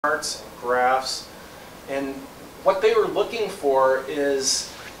charts and graphs, and what they were looking for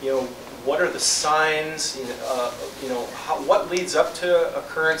is, what are the signs, what leads up to a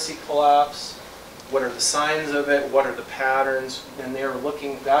currency collapse, what are the signs of it, what are the patterns, and they were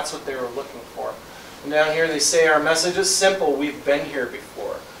looking, that's what they were looking for. And down here they say our message is simple, we've been here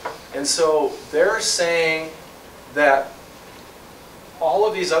before. And so they're saying that all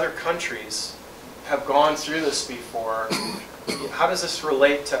of these other countries have gone through this before. How does this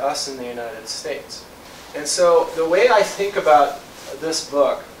relate to us in the United States? And so the way I think about this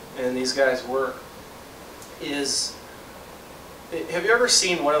book and these guys' work is, have you ever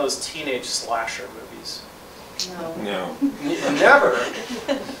seen one of those teenage slasher movies? No. Never?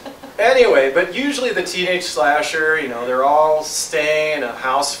 Anyway, but usually the teenage slasher, they're all staying in a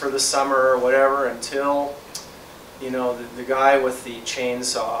house for the summer or whatever until, the guy with the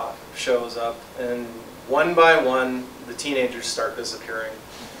chainsaw shows up, and one by one the teenagers start disappearing.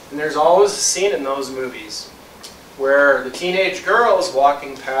 And there's always a scene in those movies where the teenage girl is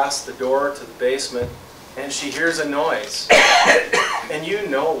walking past the door to the basement and she hears a noise. And you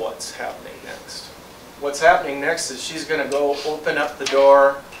know what's happening next. What's happening next is she's going to go open up the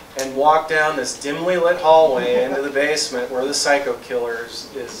door and walk down this dimly lit hallway into the basement where the psycho killer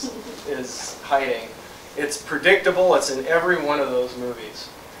is hiding. It's predictable. It's in every one of those movies.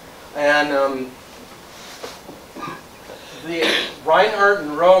 And the Reinhardt and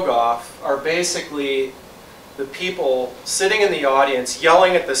Rogoff are basically the people sitting in the audience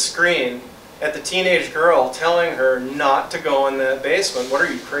yelling at the screen at the teenage girl, telling her not to go in the basement. What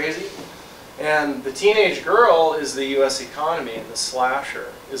are you, crazy? And the teenage girl is the U.S. economy, and the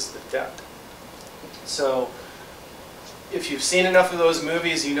slasher is the debt. So if you've seen enough of those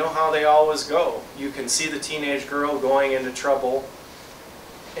movies, you know how they always go. You can see the teenage girl going into trouble,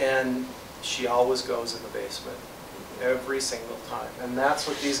 and she always goes in the basement. Every single time. And that's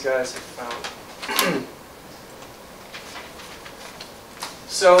what these guys have found.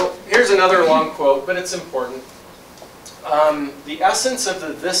 So here's another long quote, but it's important. The essence of the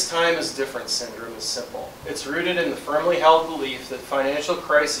 "this time is different" syndrome is simple. It's rooted in the firmly held belief that financial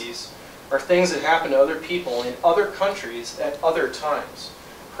crises are things that happen to other people in other countries at other times.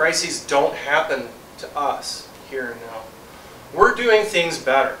 Crises don't happen to us here and now. We're doing things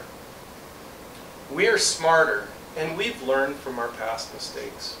better. We are smarter. And we've learned from our past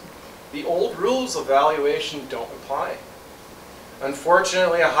mistakes. The old rules of valuation don't apply.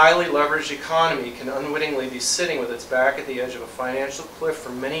 Unfortunately, a highly leveraged economy can unwittingly be sitting with its back at the edge of a financial cliff for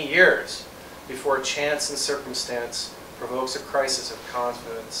many years before chance and circumstance provokes a crisis of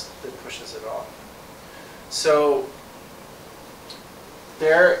confidence that pushes it off. So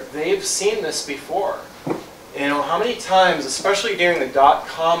they've seen this before. How many times, especially during the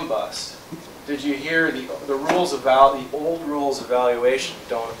dot-com bust, did you hear the rules of the old rules of valuation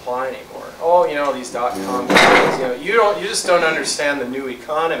don't apply anymore? Oh, these dot-com companies, you just don't understand the new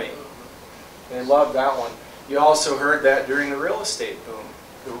economy. They love that one. You also heard that during the real estate boom.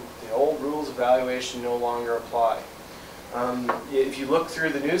 The old rules of valuation no longer apply. If you look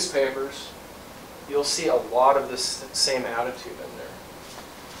through the newspapers, you'll see a lot of this same attitude in there.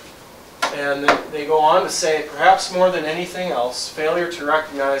 And they go on to say, perhaps more than anything else, failure to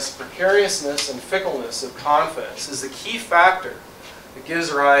recognize precariousness and fickleness of confidence is the key factor that gives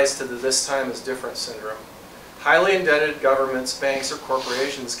rise to the "this time is different" syndrome. Highly indebted governments, banks, or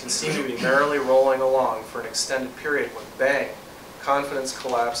corporations can seem to be merrily rolling along for an extended period when, bang, confidence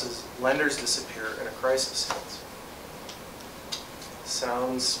collapses, lenders disappear, and a crisis hits.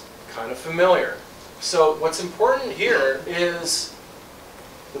 Sounds kind of familiar. So what's important here is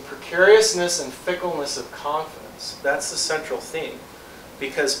the precariousness and fickleness of confidence. That's the central theme,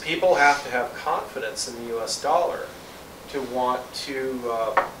 because people have to have confidence in the U.S. dollar to want to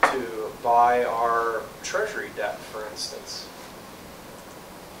buy our treasury debt, for instance.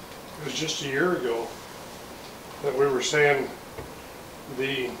 It was just a year ago that we were saying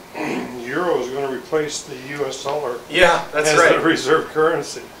the euro is going to replace the U.S. dollar. Yeah, that's as right. the reserve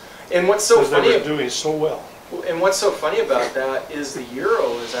currency. And what's so funny? Because they were doing so well. And what's so funny about that is the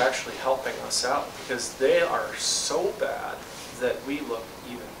euro is actually helping us out, because they are so bad that we look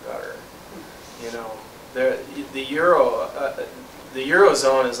even better. The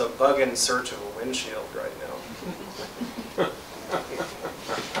eurozone is a bug in search of a windshield right now.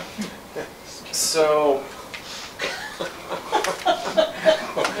 So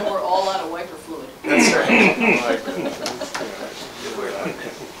And we're all out of wiper fluid. that's right.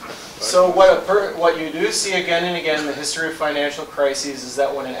 So what you do see again and again in the history of financial crises is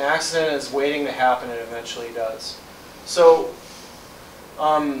that when an accident is waiting to happen, it eventually does. So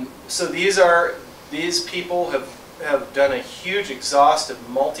these people have have done a huge, exhaustive,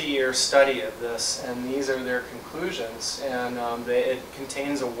 multi-year study of this, and these are their conclusions, and it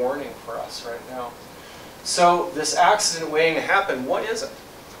contains a warning for us right now. So this accident waiting to happen, what is it?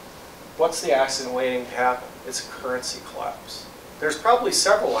 What's the accident waiting to happen? It's a currency collapse. There's probably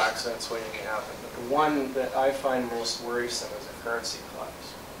several accidents waiting to happen, but the one that I find most worrisome is a currency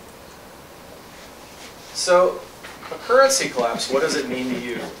collapse. So a currency collapse, what does it mean to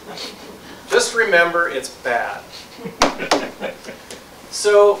you? Just remember, it's bad.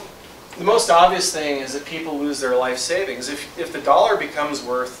 So the most obvious thing is that people lose their life savings. If the dollar becomes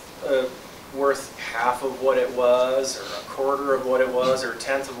worth half of what it was, or a quarter of what it was, or a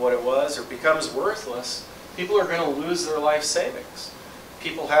tenth of what it was, or becomes worthless, people are going to lose their life savings.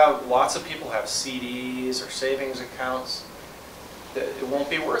 Lots of people have CDs or savings accounts. It won't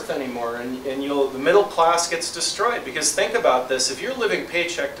be worth anymore, and the middle class gets destroyed. Because think about this, if you're living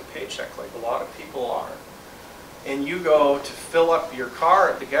paycheck to paycheck, like a lot of people are, and you go to fill up your car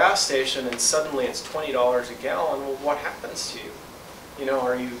at the gas station and suddenly it's $20 a gallon, well, what happens to you? You know,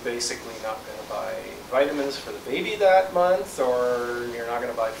 are you basically not going to buy vitamins for the baby that month, or you're not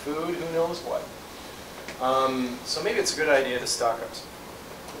going to buy food, who knows what? So maybe it's a good idea to stock up some.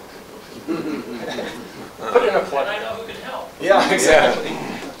 Put in a plug. And I know who can help. Yeah, exactly.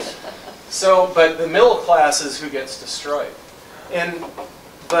 So, but the middle class is who gets destroyed.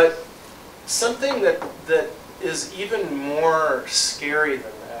 But something that is even more scary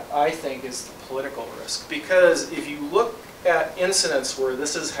than that, I think, is the political risk. Because if you look at incidents where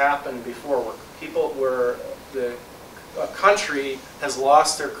this has happened before, where a country has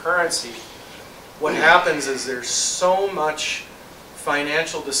lost their currency, what happens is there's so much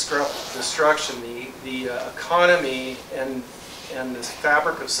financial destruction, the economy and the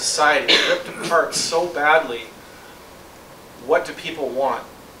fabric of society ripped apart so badly. What do people want?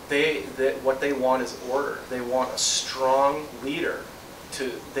 What they want is order. They want a strong leader.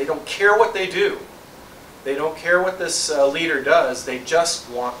 They don't care what they do. They don't care what this leader does. They just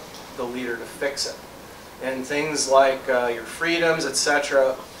want the leader to fix it. And things like your freedoms,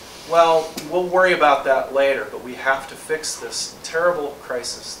 etc. Well, we'll worry about that later, but we have to fix this terrible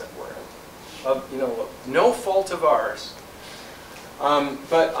crisis that we're in. Of no fault of ours.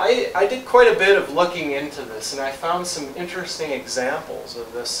 But I did quite a bit of looking into this, and I found some interesting examples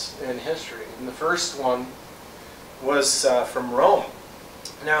of this in history. And the first one was from Rome.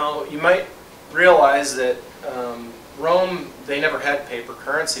 Now, you might realize that Rome, they never had paper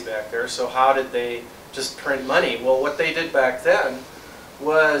currency back there, so how did they just print money? Well, what they did back then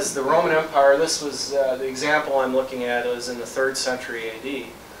was the Roman Empire. This was the example I'm looking at is in the 3rd century AD.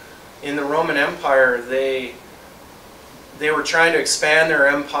 In the Roman Empire, they were trying to expand their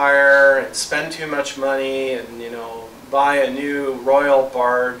empire and spend too much money and buy a new royal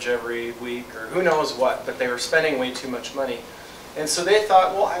barge every week or who knows what, but they were spending way too much money. And so they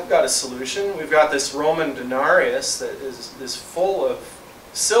thought, well, I've got a solution. We've got this Roman denarius that is full of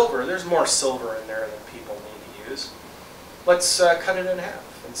silver. There's more silver in there than people need to use. Let's cut it in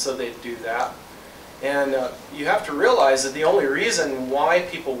half. And so they'd do that. And you have to realize that the only reason why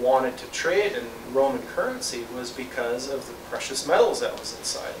people wanted to trade in Roman currency was because of the precious metals that was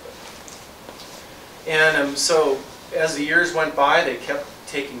inside of it. And so as the years went by, they kept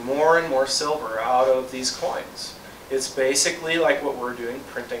taking more and more silver out of these coins. It's basically like what we're doing,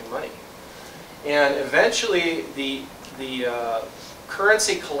 printing money. And eventually the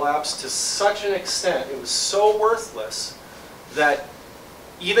currency collapsed to such an extent, it was so worthless that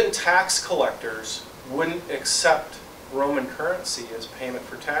even tax collectors wouldn't accept Roman currency as payment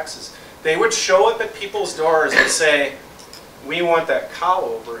for taxes. They would show up at people's doors and say, we want that cow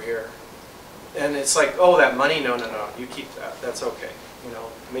over here. And it's like, oh, that money? No, no, no, you keep that. That's okay.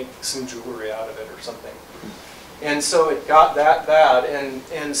 Make some jewelry out of it or something. And so it got that bad.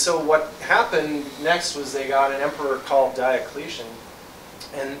 And so what happened next was they got an emperor called Diocletian.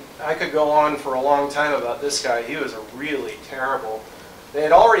 And I could go on for a long time about this guy. He was a really terrible. They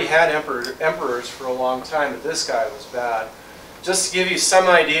had already had emperors for a long time, but this guy was bad. Just to give you some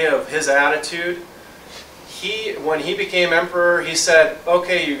idea of his attitude, when he became emperor, he said,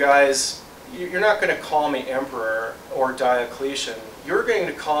 okay, you guys, you're not going to call me emperor or Diocletian. You're going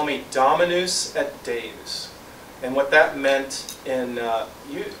to call me Dominus et Deus. And what that meant in,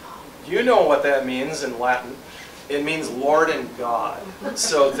 you know what that means in Latin. It means Lord and God.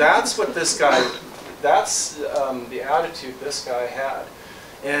 So that's what this guy, that's the attitude this guy had.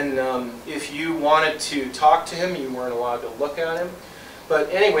 And if you wanted to talk to him, you weren't allowed to look at him. But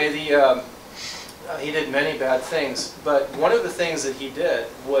anyway, he did many bad things. But one of the things that he did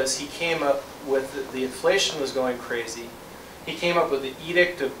was he came up with, the inflation was going crazy. He came up with the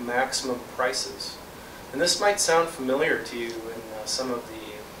Edict of Maximum Prices. And this might sound familiar to you in some of the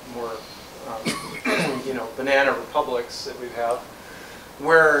more, banana republics that we have,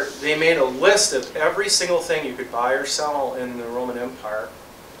 where they made a list of every single thing you could buy or sell in the Roman Empire,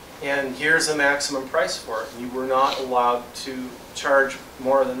 and here's the maximum price for it. You were not allowed to charge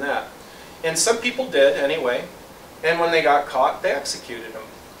more than that. And some people did anyway, and when they got caught, they executed them.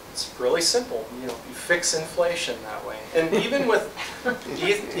 It's really simple. You fix inflation that way. And even with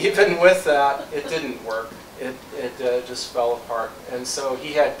that, it didn't work. It just fell apart. And so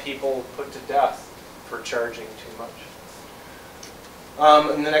he had people put to death for charging too much.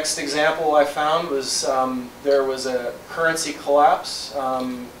 And the next example I found was there was a currency collapse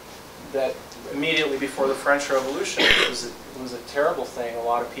that immediately before the French Revolution. It was a terrible thing. A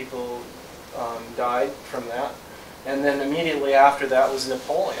lot of people died from that. And then immediately after that was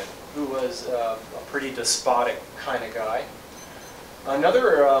Napoleon, who was a pretty despotic kind of guy.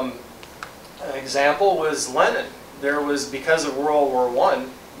 Another example was Lenin. There was, because of World War I,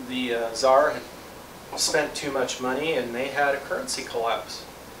 the Tsar had spent too much money and they had a currency collapse.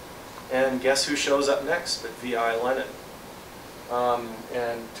 And guess who shows up next but V.I. Lenin,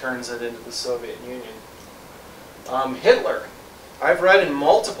 and turns it into the Soviet Union. Hitler. I've read in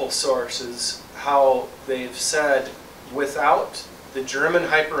multiple sources how they've said without the German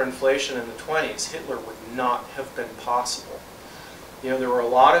hyperinflation in the 20s, Hitler would not have been possible. There were a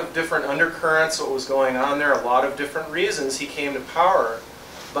lot of different undercurrents, what was going on there, a lot of different reasons he came to power,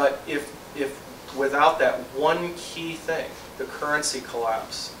 but if without that one key thing, the currency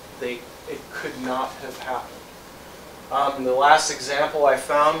collapse, it could not have happened. The last example I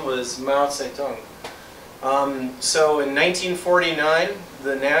found was Mao Zedong. So in 1949,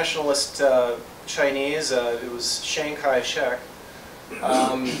 the nationalist Chinese, it was Chiang Kai-shek,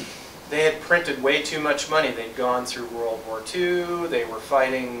 they had printed way too much money. They'd gone through World War II, they were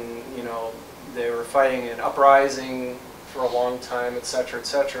fighting, an uprising for a long time, etc.,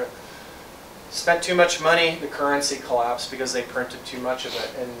 etc. Spent too much money, the currency collapsed because they printed too much of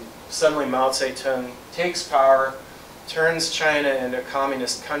it, and suddenly Mao Zedong takes power, turns China into a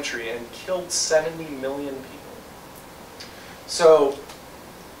communist country, and killed 70 million people. So,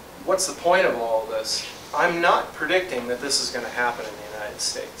 what's the point of all of this? I'm not predicting that this is going to happen in the United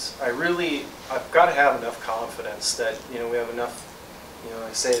States. I've got to have enough confidence that, we have enough,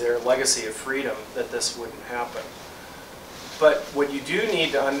 I say their legacy of freedom, that this wouldn't happen. But what you do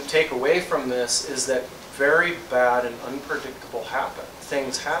need to take away from this is that very bad and unpredictable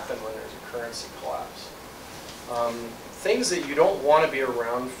things happen when there's a currency collapse. Things that you don't want to be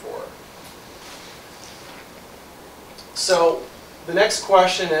around for. So the next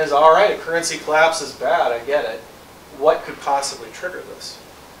question is, all right, a currency collapse is bad, I get it. What could possibly trigger this?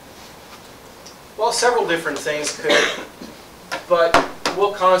 Well, several different things could, but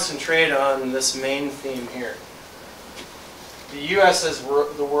we'll concentrate on this main theme here. The U.S. is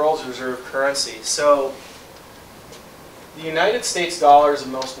the world's reserve currency. So the United States dollar is the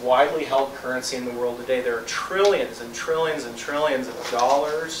most widely held currency in the world today. There are trillions and trillions and trillions of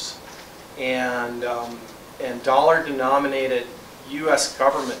dollars and dollar-denominated U.S.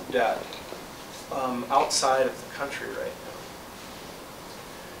 government debt outside of the country right now.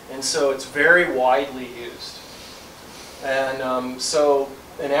 And so it's very widely used. And so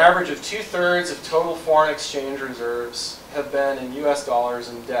an average of 2/3 of total foreign exchange reserves have been in U.S. dollars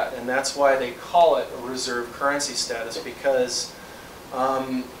and debt, and that's why they call it a reserve currency status, because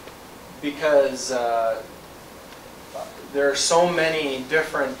there are so many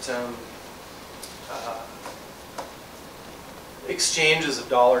different exchanges of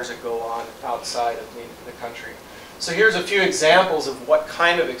dollars that go on outside of the country. So here's a few examples of what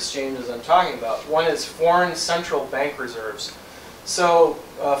kind of exchanges I'm talking about. One is foreign central bank reserves. So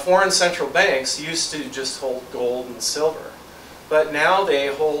foreign central banks used to just hold gold and silver, but now they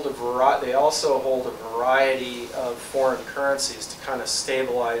also hold a variety of foreign currencies to kind of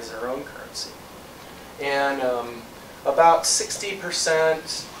stabilize their own currency. And about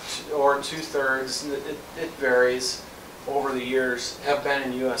 60% or 2/3, it varies over the years, have been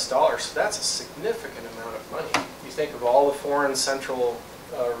in U.S. dollars. So that's a significant amount of money. You think of all the foreign central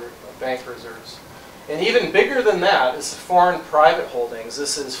bank reserves. And even bigger than that is the foreign private holdings.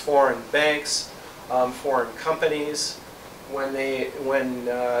 This is foreign banks, foreign companies. When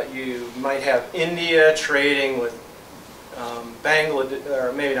you might have India trading with Bangladesh,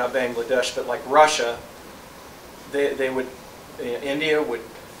 or maybe not Bangladesh, but like Russia, India would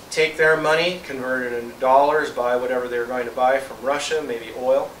take their money, convert it into dollars, buy whatever they're going to buy from Russia, maybe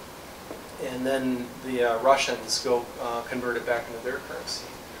oil, and then the Russians go convert it back into their currency.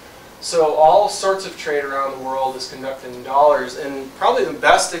 So all sorts of trade around the world is conducted in dollars, and probably the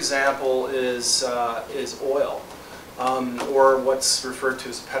best example is oil, or what's referred to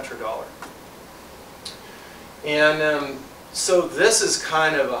as petrodollar. And so this is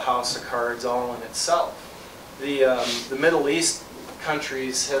kind of a house of cards all in itself. The Middle East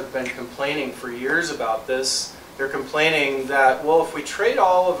countries have been complaining for years about this. They're complaining that, well, if we trade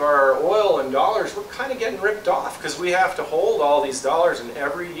all of our oil in dollars, we're kind of getting ripped off because we have to hold all these dollars, and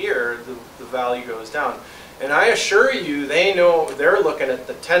every year the value goes down. And I assure you, they know they're looking at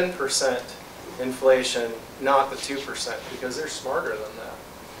the 10% inflation, not the 2%, because they're smarter than that.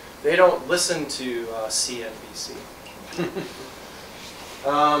 They don't listen to CNBC.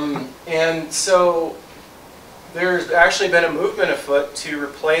 And so there's actually been a movement afoot to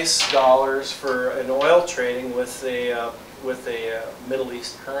replace dollars for an oil trading with a Middle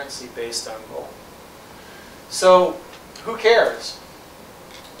East currency based on gold. So who cares?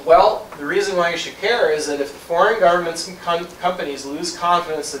 Well, the reason why you should care is that if foreign governments and companies lose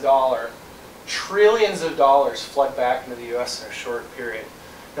confidence in the dollar, trillions of dollars flood back into the U.S. in a short period.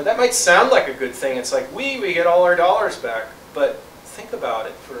 Now that might sound like a good thing. It's like, we get all our dollars back. But think about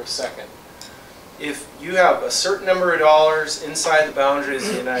it for a second. If you have a certain number of dollars inside the boundaries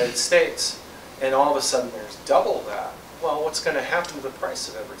of the United States, and all of a sudden there's double that, well, what's going to happen to the price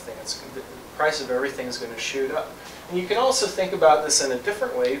of everything? The price of everything is going to shoot up. And you can also think about this in a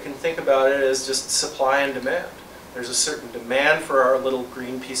different way. You can think about it as just supply and demand. There's a certain demand for our little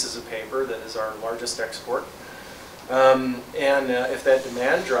green pieces of paper that is our largest export. And if that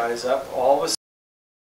demand dries up, all of a